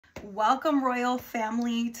Welcome, royal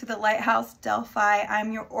family, to the Lighthouse Delphi.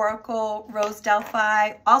 I'm your oracle, Rose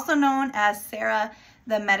Delphi, also known as Sarah,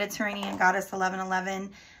 the Mediterranean Goddess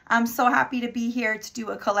 1111. I'm so happy to be here to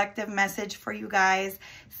do a collective message for you guys.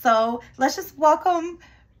 So let's just welcome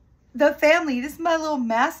the family. This is my little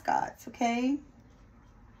mascots, okay?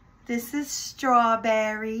 This is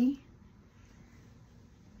Strawberry.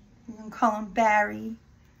 I'm gonna call him Barry.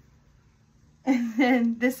 And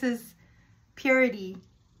then this is Purity,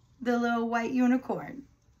 the little white unicorn.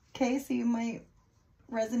 Okay, so you might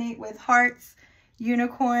resonate with hearts,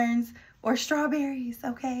 unicorns, or strawberries.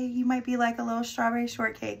 Okay, you might be like a little strawberry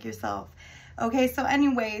shortcake yourself. Okay, so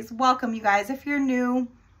anyways, welcome you guys. If you're new,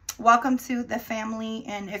 welcome to the family.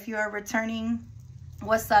 And if you are returning,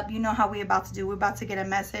 what's up? You know how we about to do. We're about to get a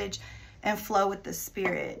message and flow with the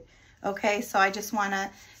spirit. Okay, so I just want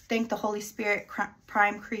to thank the Holy Spirit,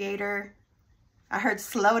 Prime Creator. I heard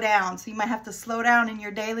slow down, so you might have to slow down in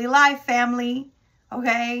your daily life, family,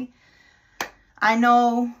 okay? I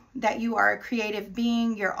know that you are a creative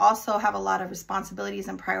being. You also have a lot of responsibilities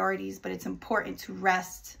and priorities, but it's important to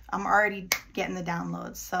rest. I'm already getting the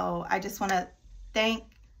downloads, so I just want to thank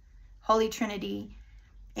Holy Trinity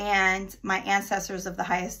and my ancestors of the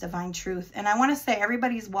highest divine truth. And I want to say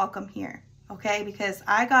everybody's welcome here, okay? Because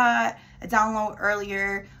I got a download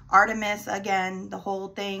earlier, Artemis, again, the whole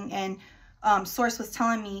thing, and Source was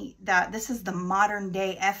telling me that this is the modern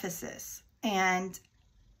day Ephesus. And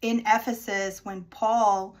in Ephesus, when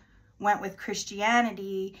Paul went with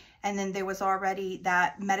Christianity, and then there was already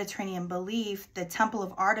that Mediterranean belief, the Temple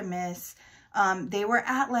of Artemis, they were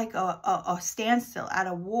at like a standstill, at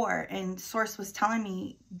a war. And Source was telling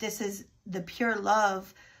me this is the pure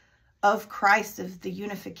love of Christ, of the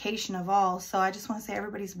unification of all. So I just want to say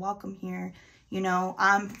everybody's welcome here. You know,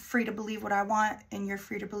 I'm free to believe what I want, and you're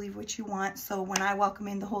free to believe what you want. So when I welcome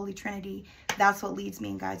in the Holy Trinity, that's what leads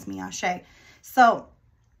me and guides me, Ashe. So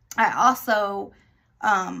I also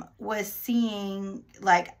was seeing,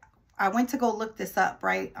 like, I went to go look this up,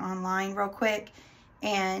 right, online real quick.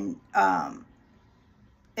 And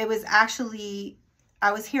it was actually,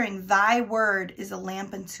 I was hearing, thy word is a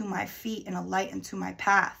lamp unto my feet and a light unto my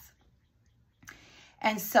path.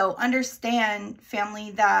 And so understand,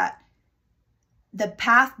 family, that the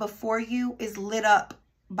path before you is lit up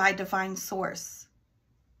by divine source.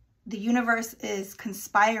 The universe is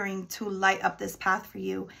conspiring to light up this path for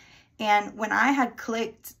you. And when I had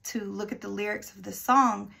clicked to look at the lyrics of the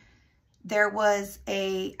song, there was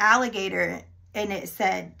a alligator, and it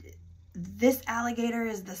said, this alligator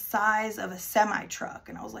is the size of a semi-truck.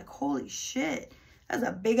 And I was like, holy shit, that's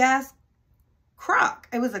a big ass croc.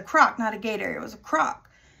 It was a croc, not a gator. It was a croc.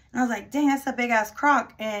 And I was like, dang, that's a big ass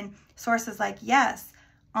croc. And Source is like, yes,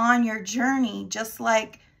 on your journey, just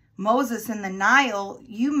like Moses in the Nile,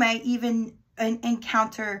 you may even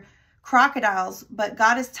encounter crocodiles. But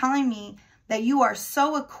God is telling me that you are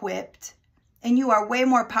so equipped and you are way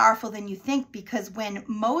more powerful than you think, because when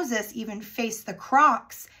Moses even faced the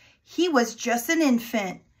crocs, he was just an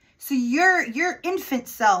infant. So your infant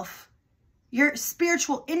self, your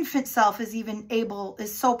spiritual infant self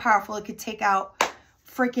is so powerful it could take out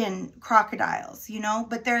freaking crocodiles, you know.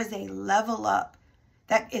 But there is a level up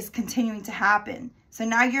that is continuing to happen. So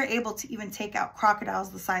now you're able to even take out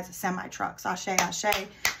crocodiles the size of semi-trucks. Ashe, ashe.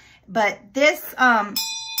 But this,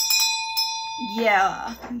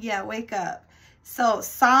 yeah, wake up. So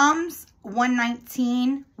Psalms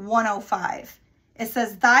 119, 105. It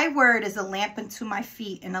says, thy word is a lamp unto my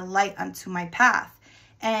feet and a light unto my path.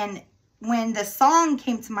 And when the song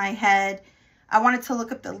came to my head, I wanted to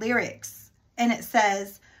look up the lyrics. And it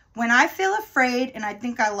says, when I feel afraid and I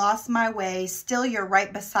think I lost my way, still you're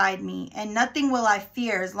right beside me. And nothing will I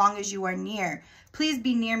fear as long as you are near. Please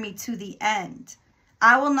be near me to the end.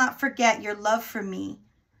 I will not forget your love for me.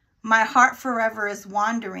 My heart forever is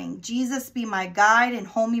wandering. Jesus, be my guide and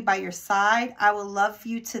hold me by your side. I will love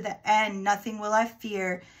you to the end. Nothing will I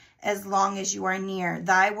fear as long as you are near.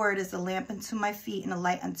 Thy word is a lamp unto my feet and a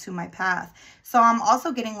light unto my path. So I'm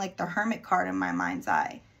also getting like the Hermit card in my mind's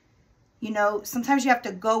eye. You know, sometimes you have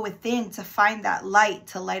to go within to find that light,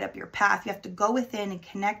 to light up your path. You have to go within and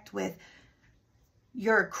connect with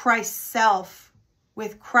your Christ self,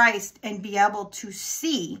 with Christ, and be able to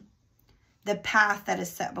see the path that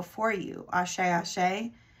is set before you. Ashe,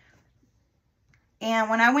 ashe. And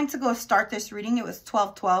when I went to go start this reading, it was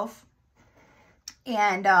 12/12.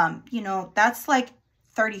 And, you know, that's like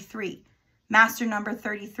 33. Master number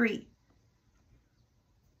 33.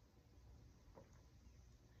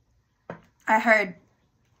 I heard,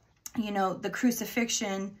 you know, the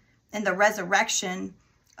crucifixion and the resurrection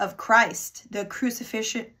of Christ. The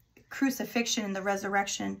crucifixion and the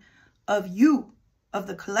resurrection of you. of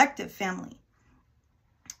the collective family.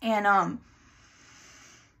 And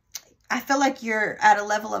I feel like you're at a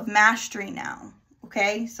level of mastery now.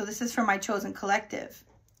 Okay, so this is for my chosen collective.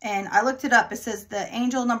 And I looked it up. It says the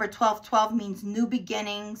angel number 1212 means new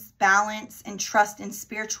beginnings, balance, and trust in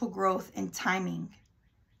spiritual growth and timing.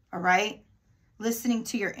 All right? Listening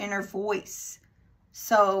to your inner voice.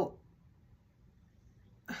 So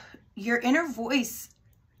your inner voice,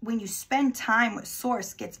 when you spend time with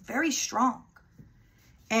Source, gets very strong.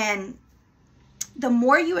 And the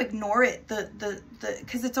more you ignore it,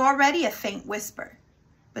 because it's already a faint whisper,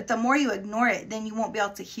 but the more you ignore it, then you won't be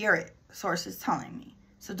able to hear it, Source is telling me.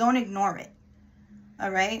 So don't ignore it.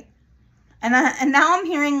 All right? And now I'm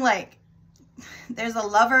hearing like there's a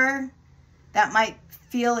lover that might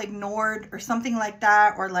feel ignored or something like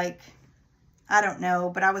that, or like, I don't know,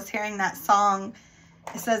 but I was hearing that song.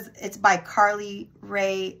 It says it's by Carly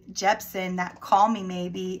Rae Jepsen, that Call Me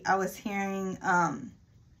Maybe. I was hearing,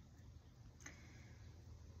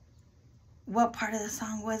 what part of the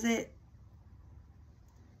song was it?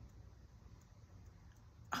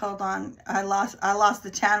 Hold on. I lost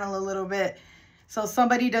the channel a little bit. So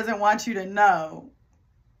somebody doesn't want you to know.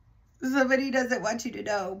 Somebody doesn't want you to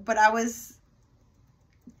know. But I was,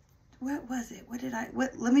 what was it?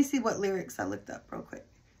 Let me see what lyrics I looked up real quick.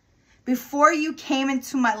 Before you came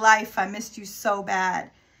into my life, I missed you so bad.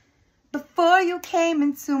 Before you came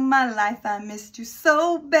into my life, I missed you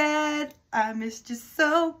so bad. I missed you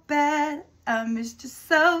so bad. I missed you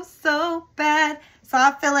so, so bad. So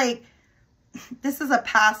I feel like this is a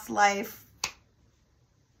past life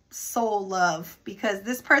soul love, because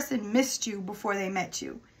this person missed you before they met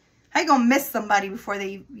you. How you gonna miss somebody before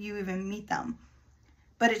you even meet them?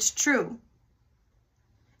 But it's true.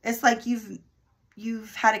 It's like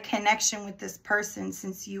you've had a connection with this person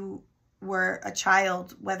since you were a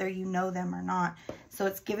child, whether you know them or not. So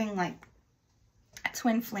it's giving like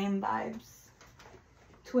twin flame vibes,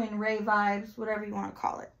 twin ray vibes, whatever you want to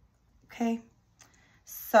call it. Okay?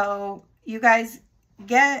 So you guys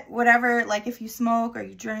get whatever, like if you smoke or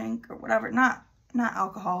you drink or whatever, not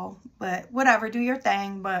alcohol, but whatever, do your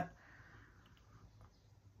thing. But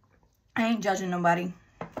I ain't judging nobody.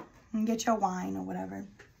 And get your wine or whatever.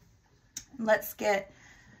 Let's get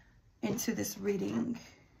into this reading.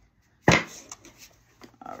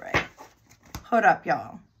 All right. Hold up,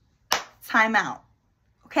 y'all. Time out.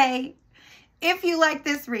 Okay? If you like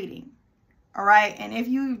this reading, all right, and if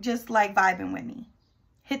you just like vibing with me,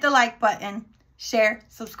 hit the like button, share,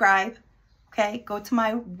 subscribe. Okay? Go to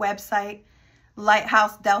my website,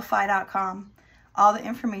 lighthousedelphi.com. All the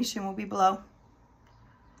information will be below.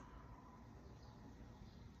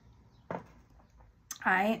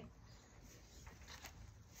 All right.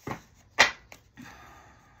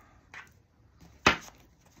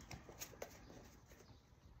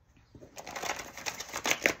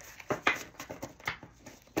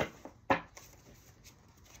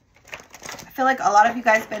 I feel like a lot of you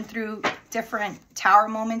guys been through different tower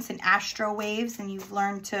moments and astro waves, and you've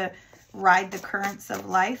learned to ride the currents of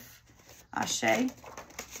life. Ashe.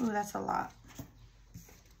 Ooh, that's a lot.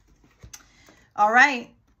 All right.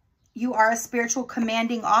 You are a spiritual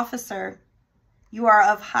commanding officer. You are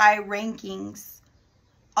of high rankings.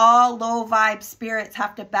 All low vibe spirits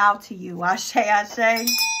have to bow to you. Ashe, ashe.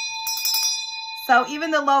 So even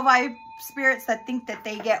the low vibe spirits that think that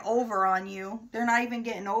they get over on you, they're not even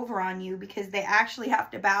getting over on you, because they actually have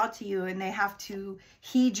to bow to you and they have to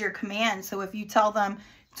heed your command. So if you tell them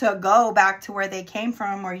to go back to where they came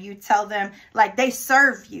from, or you tell them, like, they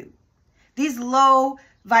serve you. These low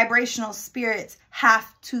vibrational spirits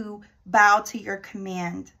have to bow to your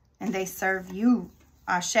command, and they serve you.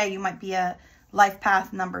 Ashe, you might be a life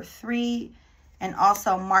path number 3, and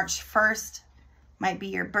also March 1st might be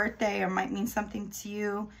your birthday, or might mean something to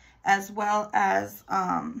you, as well as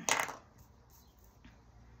what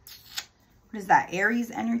is that,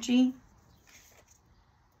 Aries energy.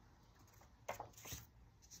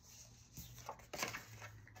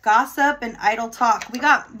 Gossip and idle talk. We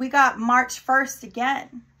got March 1st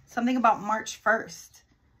again. Something about March 1st.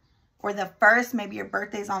 Or the 1st. Maybe your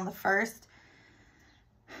birthday's on the 1st.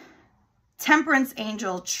 Temperance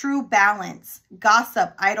angel. True balance.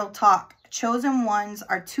 Gossip. Idle talk. Chosen ones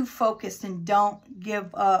are too focused and don't give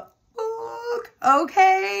up.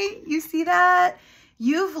 Okay. You see that?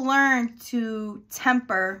 You've learned to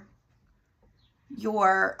temper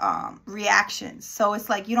your reactions. So it's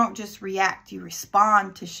like you don't just react, you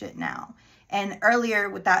respond to shit now. And earlier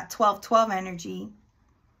with that 1212 energy,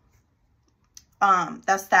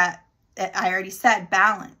 that's that I already said,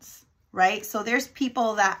 balance, right? So there's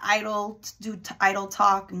people that do idle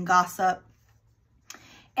talk and gossip,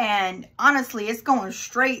 and honestly it's going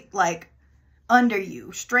straight like under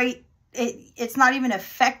you, straight. It's not even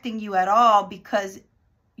affecting you at all because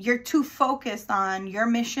you're too focused on your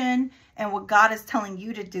mission and what God is telling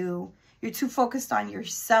you to do. You're too focused on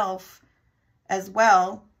yourself as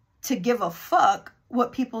well to give a fuck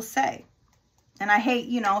what people say. And I hate,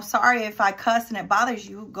 you know, sorry if I cuss and it bothers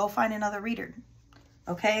you, go find another reader.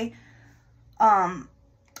 Okay?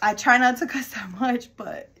 I try not to cuss that much,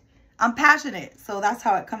 but I'm passionate, so that's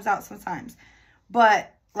how it comes out sometimes.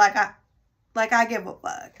 But like I give a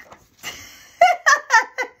fuck.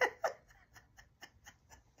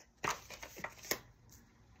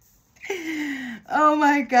 Oh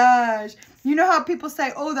my gosh. You know how people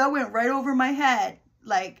say, oh, that went right over my head.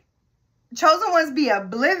 Like, chosen ones be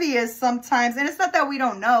oblivious sometimes. And it's not that we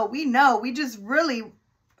don't know. We know. We just really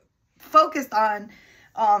focused on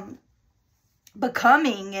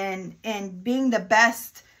becoming and being the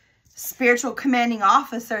best spiritual commanding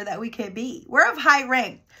officer that we can be. We're of high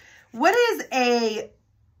rank. What is a,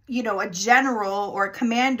 you know, a general or a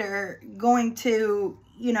commander going to,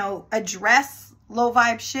 you know, address low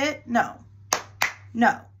vibe shit? No.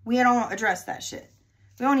 No. We don't address that shit.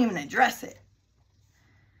 We don't even address it.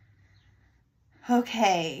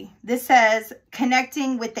 Okay. This says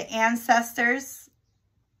connecting with the ancestors.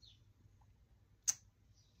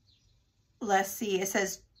 Let's see. It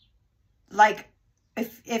says, like,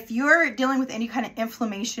 if you're dealing with any kind of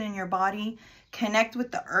inflammation in your body, connect with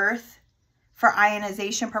the earth for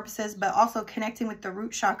ionization purposes, but also connecting with the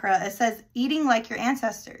root chakra. It says eating like your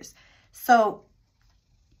ancestors. So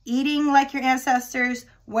eating like your ancestors,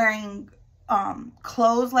 wearing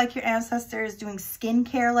clothes like your ancestors, doing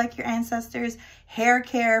skincare like your ancestors, hair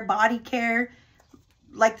care, body care,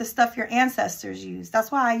 like the stuff your ancestors use.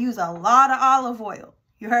 That's why I use a lot of olive oil.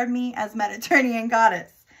 You heard me, as Mediterranean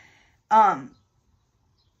goddess.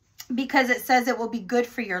 Because it says it will be good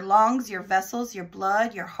for your lungs, your vessels, your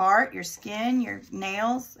blood, your heart, your skin, your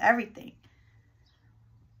nails, everything.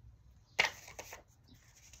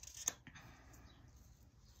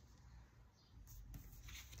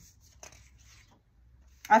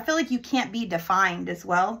 I feel like you can't be defined as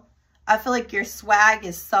well. I feel like your swag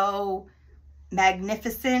is so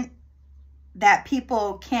magnificent that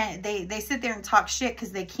people can't, they sit there and talk shit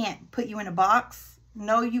because they can't put you in a box.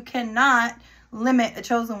 No, you cannot limit a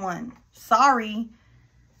chosen one. Sorry.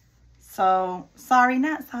 So, sorry,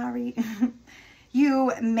 not sorry.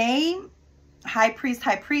 You may, high priest,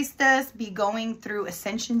 high priestess, be going through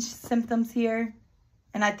ascension symptoms here.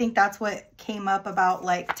 And I think that's what came up about,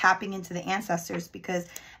 like, tapping into the ancestors, because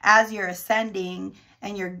as you're ascending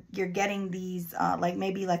and you're getting these, like,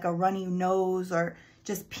 maybe like a runny nose or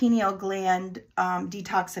just pineal gland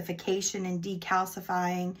detoxification and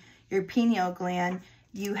decalcifying your pineal gland,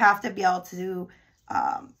 you have to be able to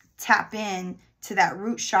tap in to that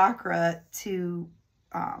root chakra to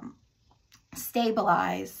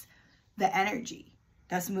stabilize the energy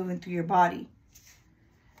that's moving through your body.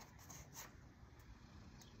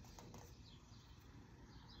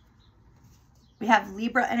 We have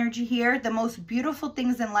Libra energy here. The most beautiful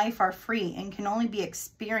things in life are free and can only be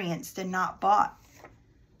experienced and not bought.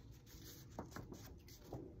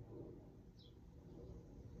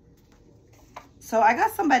 So I got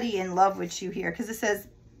somebody in love with you here, because it says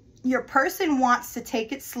your person wants to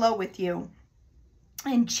take it slow with you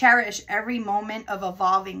and cherish every moment of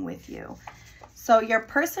evolving with you. So your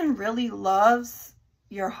person really loves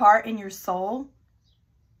your heart and your soul.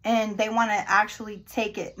 And they want to actually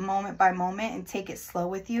take it moment by moment and take it slow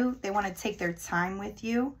with you. They want to take their time with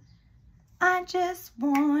you. I just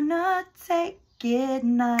want to take it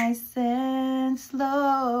nice and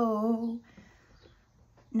slow.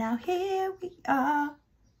 Now here we are,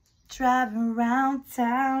 driving around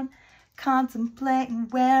town, contemplating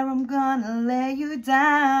where I'm gonna lay you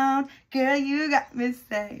down. Girl, you got me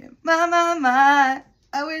saying, my,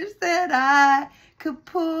 I wish that I could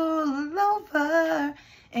pull over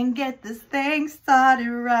and get this thing started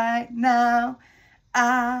right now.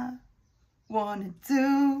 I wanna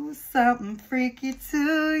do something freaky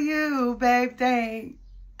to you, baby.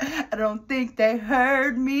 I don't think they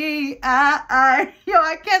heard me. Yo,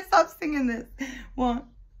 I can't stop singing this. Want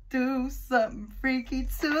to do something freaky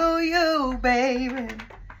to you, baby.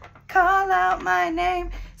 Call out my name.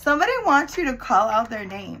 Somebody wants you to call out their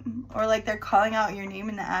name, or like they're calling out your name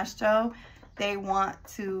in the astro. They want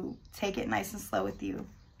to take it nice and slow with you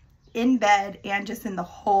in bed and just in the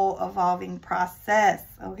whole evolving process,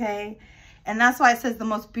 okay? And that's why it says the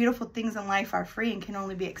most beautiful things in life are free and can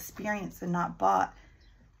only be experienced and not bought.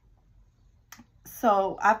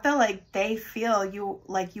 So I feel like they feel you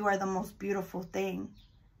like you are the most beautiful thing,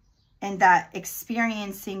 and that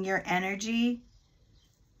experiencing your energy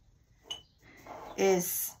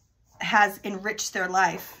is has enriched their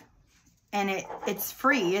life. And it's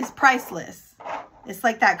free. It's priceless. It's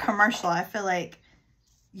like that commercial. I feel like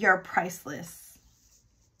you're priceless.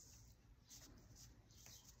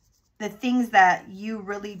 The things that you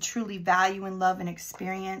really, truly value and love and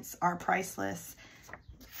experience are priceless.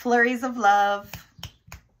 Flurries of love.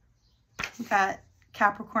 We got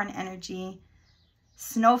Capricorn energy.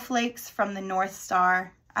 Snowflakes from the North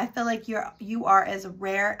Star. I feel like you are as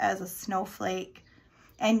rare as a snowflake.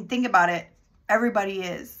 And think about it. Everybody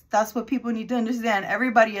is. That's what people need to understand.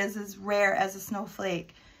 Everybody is as rare as a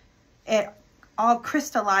snowflake. It all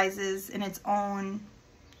crystallizes in its own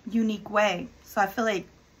unique way. So I feel like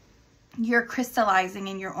you're crystallizing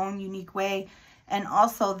in your own unique way. And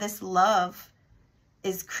also this love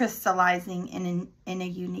is crystallizing in a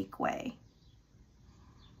unique way.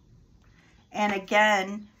 And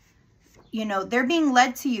again, you know, they're being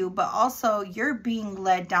led to you, but also you're being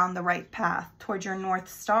led down the right path towards your North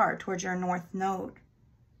Star, towards your North Node.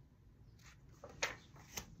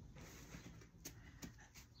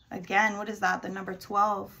 Again, what is that? The number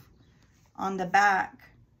 12 on the back.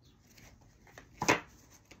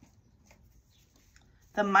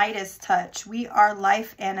 The Midas touch. We are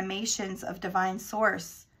life animations of divine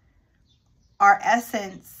source. Our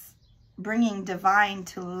essence bringing divine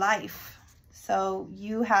to life. So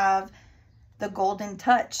you have the golden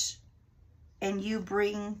touch and you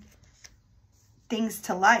bring things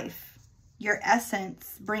to life. Your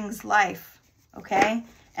essence brings life, okay?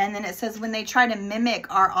 And then it says when they try to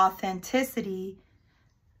mimic our authenticity,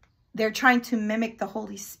 they're trying to mimic the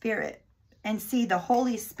Holy Spirit. And see, the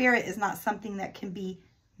Holy Spirit is not something that can be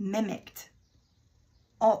mimicked.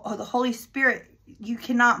 Oh, the Holy Spirit, you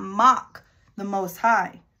cannot mock the Most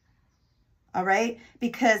High. All right?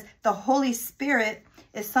 Because the Holy Spirit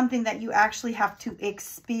is something that you actually have to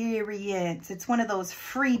experience. It's one of those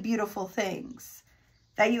free, beautiful things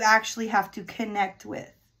that you actually have to connect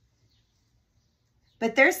with.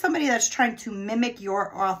 But there's somebody that's trying to mimic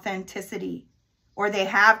your authenticity, or they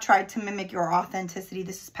have tried to mimic your authenticity.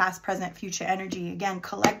 This is past, present, future energy. Again,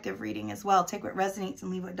 collective reading as well. Take what resonates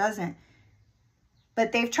and leave what doesn't.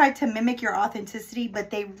 But they've tried to mimic your authenticity, but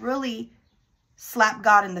they really slap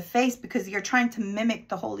God in the face because you're trying to mimic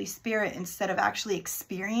the Holy Spirit instead of actually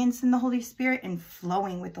experiencing the Holy Spirit and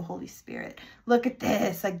flowing with the Holy Spirit. Look at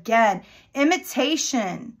this again.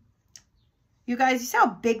 Imitation. You guys, you see how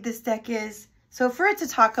big this deck is? So for it to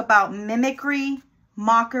talk about mimicry,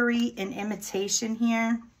 mockery, and imitation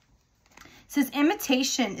here, it says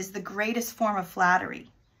imitation is the greatest form of flattery,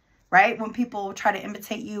 right? When people try to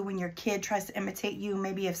imitate you, when your kid tries to imitate you,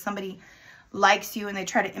 maybe if somebody likes you and they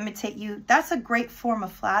try to imitate you, that's a great form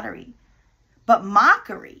of flattery. But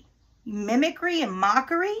mockery, mimicry and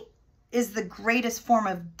mockery is the greatest form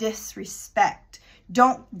of disrespect.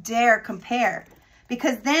 Don't dare compare,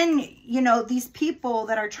 because then, you know, these people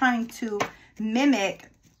that are trying to mimic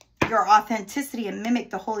your authenticity and mimic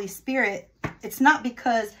the Holy Spirit, it's not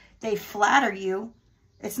because they flatter you.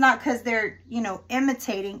 It's not because they're, you know,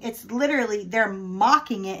 imitating. It's literally they're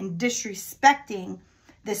mocking it and disrespecting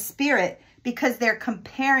the Spirit, because they're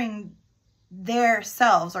comparing their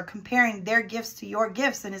selves or comparing their gifts to your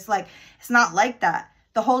gifts. And it's like, it's not like that.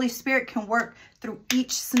 The Holy Spirit can work through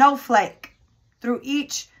each snowflake, through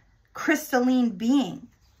each crystalline being.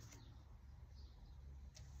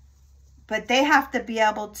 But they have to be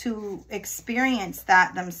able to experience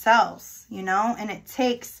that themselves, you know, and it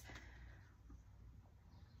takes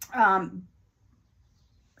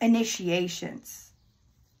initiations.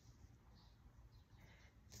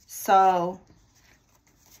 So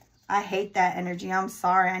I hate that energy. I'm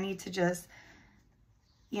sorry. I need to just,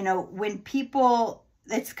 you know, when people,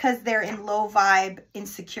 it's because they're in low vibe,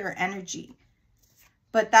 insecure energy.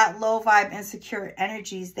 But that low vibe, insecure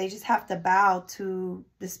energies, they just have to bow to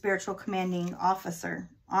the spiritual commanding officer,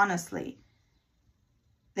 honestly.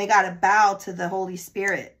 They got to bow to the Holy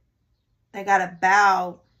Spirit. They got to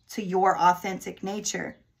bow to your authentic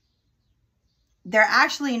nature. They're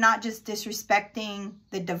actually not just disrespecting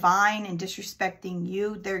the divine and disrespecting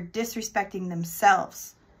you. They're disrespecting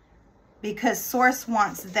themselves, because Source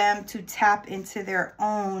wants them to tap into their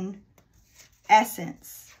own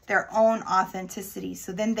essence, their own authenticity,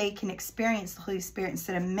 so then they can experience the Holy Spirit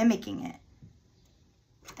instead of mimicking it.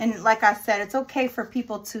 And like I said, it's okay for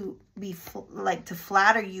people to be to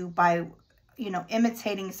flatter you by, you know,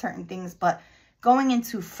 imitating certain things, but going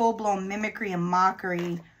into full-blown mimicry and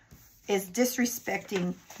mockery is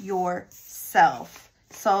disrespecting yourself.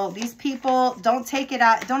 So these people, don't take it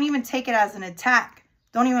out, don't even take it as an attack.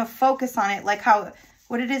 Don't even focus on it. Like how,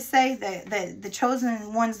 what did it say? The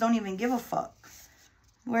chosen ones don't even give a fuck.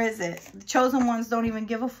 Where is it? The chosen ones don't even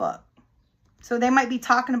give a fuck. So they might be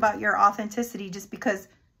talking about your authenticity just because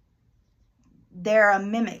they're a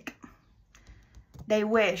mimic. They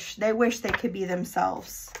wish they could be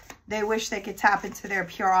themselves. They wish they could tap into their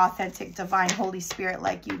pure, authentic, divine Holy Spirit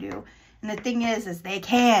like you do. And the thing is they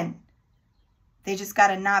can. They just got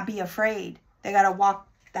to not be afraid. They got to walk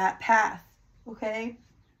that path. Okay?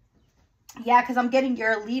 Yeah, because I'm getting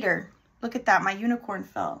you're a leader. Look at that. My unicorn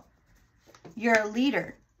fell. You're a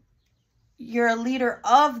leader. You're a leader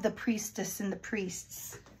of the priestess and the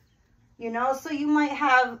priests. You know, so you might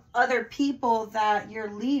have other people that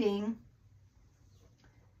you're leading,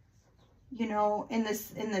 you know, in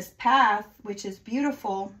this path, which is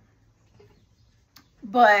beautiful.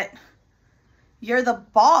 But you're the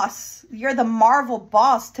boss. You're the Marvel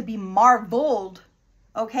boss to be marveled.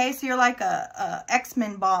 Okay? So you're like a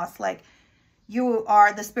X-Men boss. Like, you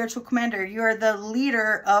are the spiritual commander. You're the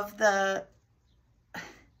leader of the...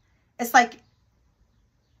 It's like,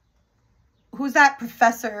 who's that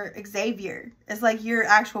Professor Xavier? It's like you're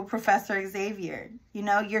actual Professor Xavier. You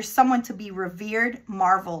know, you're someone to be revered,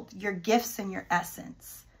 marveled. Your gifts and your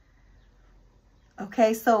essence.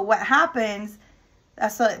 Okay, so what happens...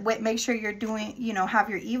 So make sure you're doing, you know, have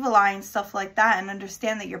your evil eye and stuff like that, and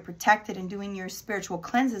understand that you're protected and doing your spiritual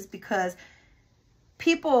cleanses, because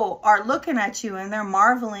people are looking at you and they're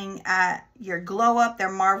marveling at your glow up. They're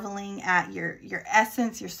marveling at your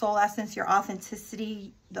essence, your soul essence, your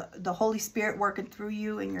authenticity, the Holy Spirit working through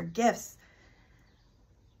you and your gifts.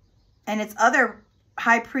 And it's other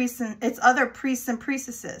high priests and it's other priests and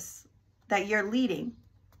priestesses that you're leading.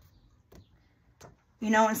 You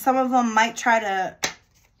know, and some of them might try to,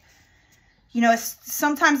 you know,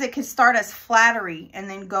 sometimes it can start as flattery and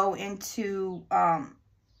then go into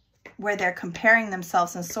where they're comparing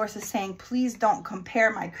themselves, and Source is saying, please don't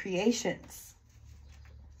compare my creations.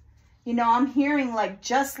 You know, I'm hearing like,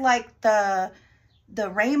 just like the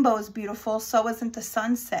rainbow is beautiful, so isn't the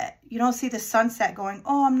sunset. You don't see the sunset going,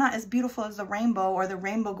 oh, I'm not as beautiful as the rainbow, or the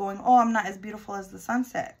rainbow going, oh, I'm not as beautiful as the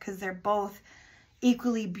sunset, because they're both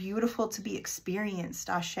equally beautiful to be experienced.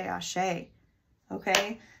 Ashe, ashe.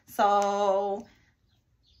 Okay, so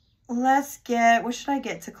let's get, what should I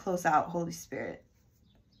get to close out, Holy Spirit?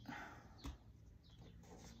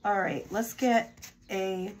 All right, let's get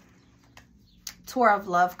a Tour of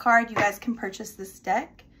Love card. You guys can purchase this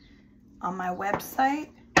deck on my website.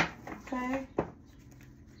 Okay.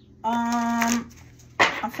 I'm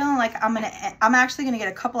feeling like I'm actually gonna get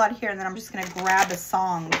a couple out of here, and then I'm just gonna grab a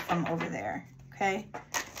song from over there. Okay.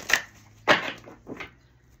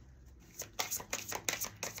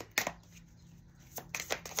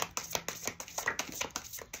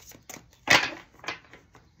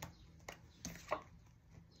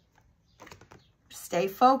 Stay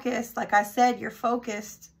focused. Like I said, you're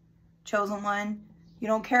focused, chosen one. You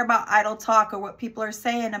don't care about idle talk or what people are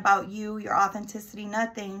saying about you, your authenticity,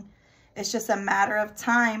 nothing. It's just a matter of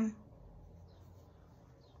time.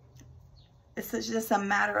 It's just a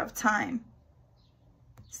matter of time.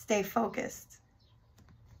 Stay focused.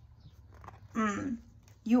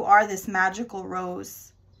 You are this magical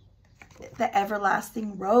rose. The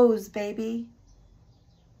everlasting rose, baby.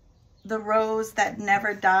 The rose that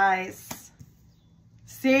never dies.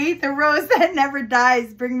 See? The rose that never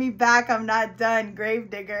dies. Bring me back. I'm not done,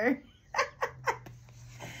 Gravedigger.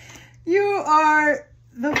 You are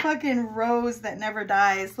the fucking rose that never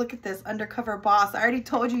dies. Look at this. Undercover boss. I already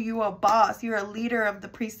told you you are a boss. You're a leader of the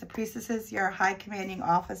priests, the priestesses. You're a high commanding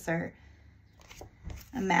officer.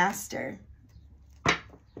 A master.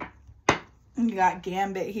 You got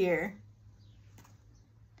Gambit here.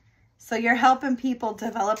 So you're helping people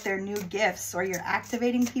develop their new gifts, or you're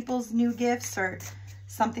activating people's new gifts, or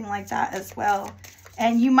something like that as well.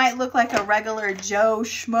 And you might look like a regular Joe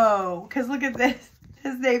Schmo, because look at this.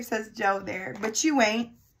 His name says Joe there, but you ain't.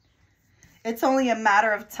 It's only a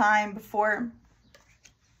matter of time before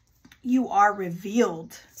you are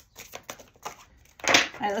revealed. All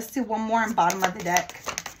right, let's do one more on bottom of the deck.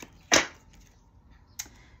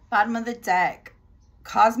 Bottom of the deck.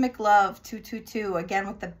 Cosmic Love 222, again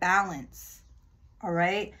with the balance. All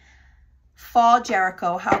right. Fall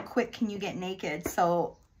Jericho, how quick can you get naked?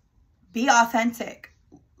 So be authentic.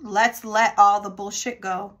 Let's let all the bullshit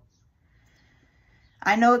go.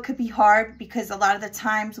 I know it could be hard because a lot of the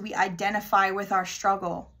times we identify with our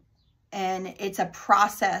struggle, and it's a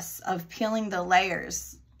process of peeling the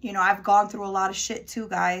layers. You know, I've gone through a lot of shit too,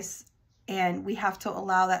 guys, and we have to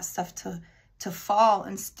allow that stuff to fall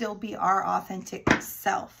and still be our authentic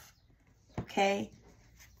self. Okay?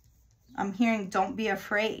 I'm hearing don't be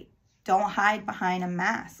afraid. Don't hide behind a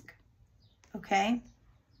mask. Okay?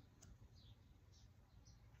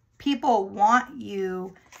 People want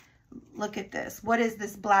you Look at this. What is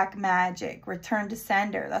this black magic? Return to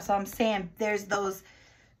sender. That's what I'm saying. There's those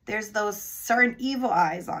certain evil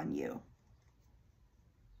eyes on you.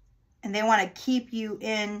 And they want to keep you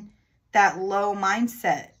in that low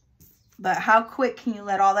mindset. But how quick can you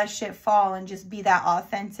let all that shit fall and just be that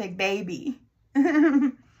authentic baby?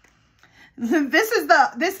 This is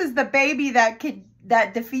the baby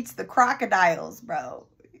that defeats the crocodiles, bro.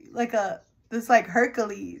 This like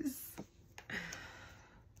Hercules.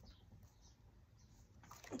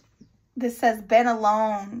 This says, been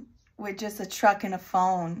alone with just a truck and a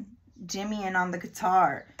phone, Jimmy and on the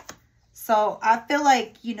guitar. So I feel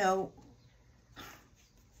like, you know,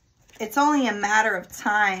 it's only a matter of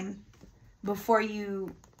time before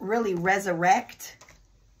you really resurrect,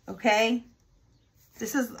 okay?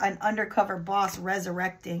 This is an undercover boss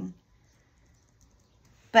resurrecting.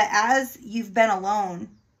 But as you've been alone,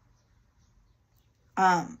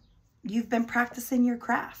 you've been practicing your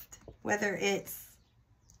craft, whether it's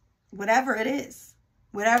whatever it is,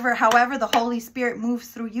 however the Holy Spirit moves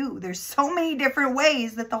through you. There's so many different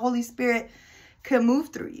ways that the Holy Spirit could move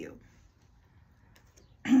through you.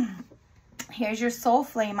 Here's your soul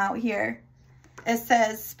flame out here. It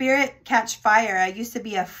says, spirit catch fire. I used to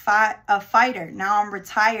be a fighter. Now I'm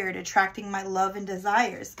retired, attracting my love and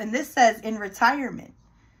desires. And this says in retirement.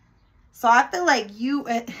 So I feel like you,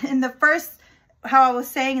 in the first, how I was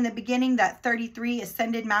saying in the beginning, that 33,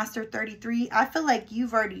 Ascended Master 33, I feel like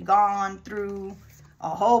you've already gone through a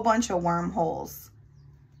whole bunch of wormholes.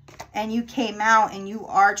 And you came out and you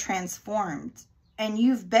are transformed. And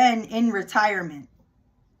you've been in retirement.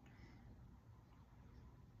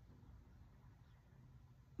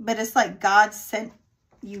 But it's like God sent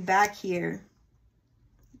you back here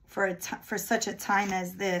for such a time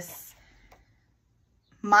as this.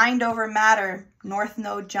 Mind over matter, North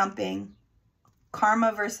Node jumping.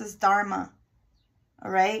 Karma versus Dharma. All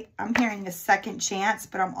right. I'm hearing a second chance,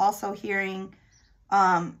 but I'm also hearing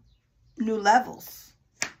new levels.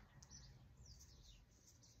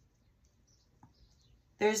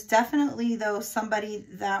 There's definitely, though, somebody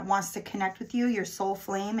that wants to connect with you, your soul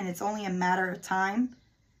flame, and it's only a matter of time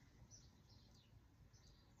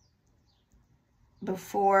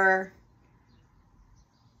before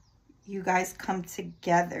you guys come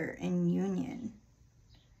together in union.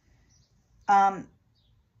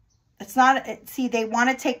 It's not, see, they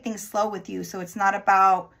want to take things slow with you, so it's not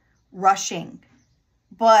about rushing.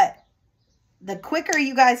 But the quicker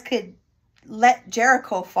you guys could let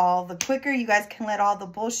Jericho fall, the quicker you guys can let all the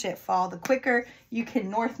bullshit fall, the quicker you can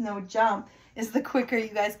North Node jump, is the quicker you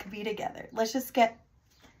guys could be together. Let's just get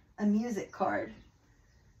a music card.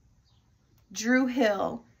 Drew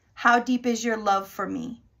Hill, how deep is your love for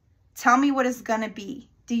me? Tell me what it's gonna be.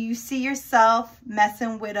 Do you see yourself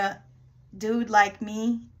messing with a dude like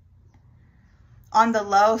me on the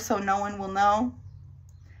low so no one will know?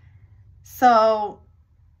 So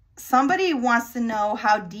somebody wants to know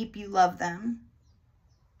how deep you love them,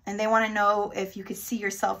 and they want to know if you could see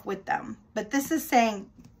yourself with them. But this is saying,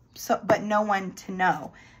 so, but no one to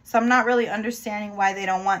know. So I'm not really understanding why they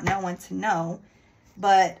don't want no one to know.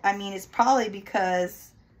 But I mean, it's probably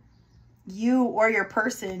because you or your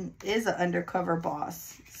person is an undercover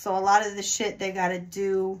boss. So a lot of the shit they got to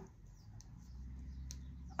do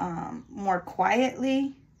more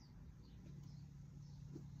quietly.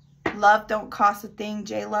 Love don't cost a thing,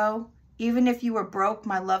 J-Lo. Even if you were broke,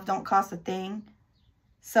 my love don't cost a thing.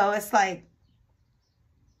 So it's like,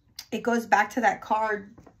 it goes back to that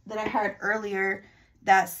card that I heard earlier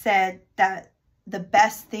that said that the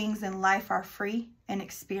best things in life are free and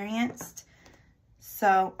experienced.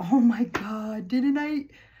 So, oh my God, didn't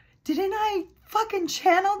I fucking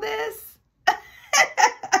channel this?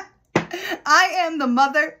 I am the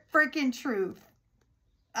mother freaking truth.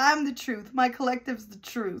 I'm the truth. My collective's the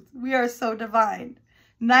truth. We are so divine.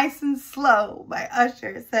 Nice and Slow by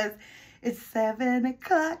Usher says, it's 7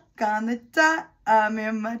 o'clock on the dot. I'm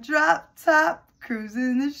in my drop top,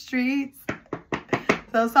 cruising the streets.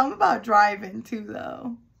 So something about driving too,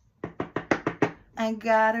 though. I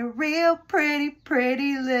got a real pretty,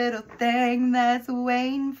 pretty little thing that's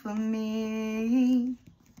waiting for me.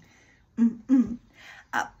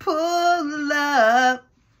 I pull up,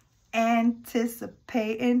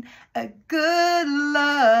 anticipating a good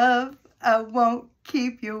love. I won't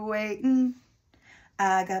keep you waiting.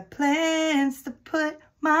 I got plans to put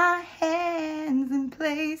my hands in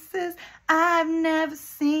places I've never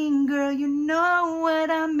seen. Girl, you know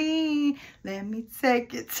what I mean. Let me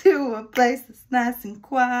take you to a place that's nice and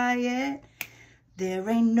quiet. There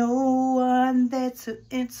ain't no one there to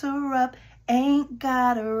interrupt. Ain't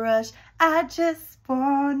gotta rush. I just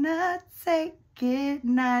wanna take it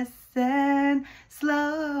nice and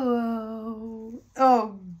slow.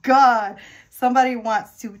 Oh God, somebody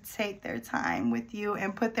wants to take their time with you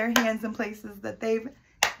and put their hands in places that they've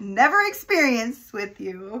never experienced with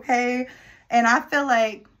you, okay? And I feel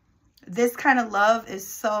like this kind of love is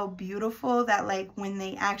so beautiful that like when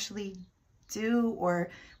they actually do, or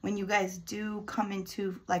when you guys do come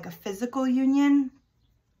into like a physical union,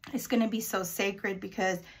 it's going to be so sacred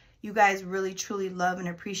because you guys really truly love and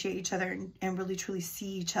appreciate each other and really truly see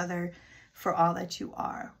each other for all that you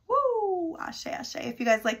are. Woo! Ashe, ashe. If you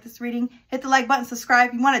guys like this reading, hit the like button, subscribe.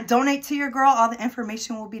 If you want to donate to your girl, all the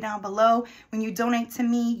information will be down below. When you donate to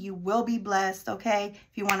me, you will be blessed, okay?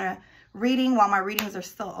 If you want a reading while my readings are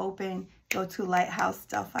still open, go to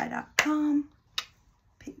lighthousedelphi.com.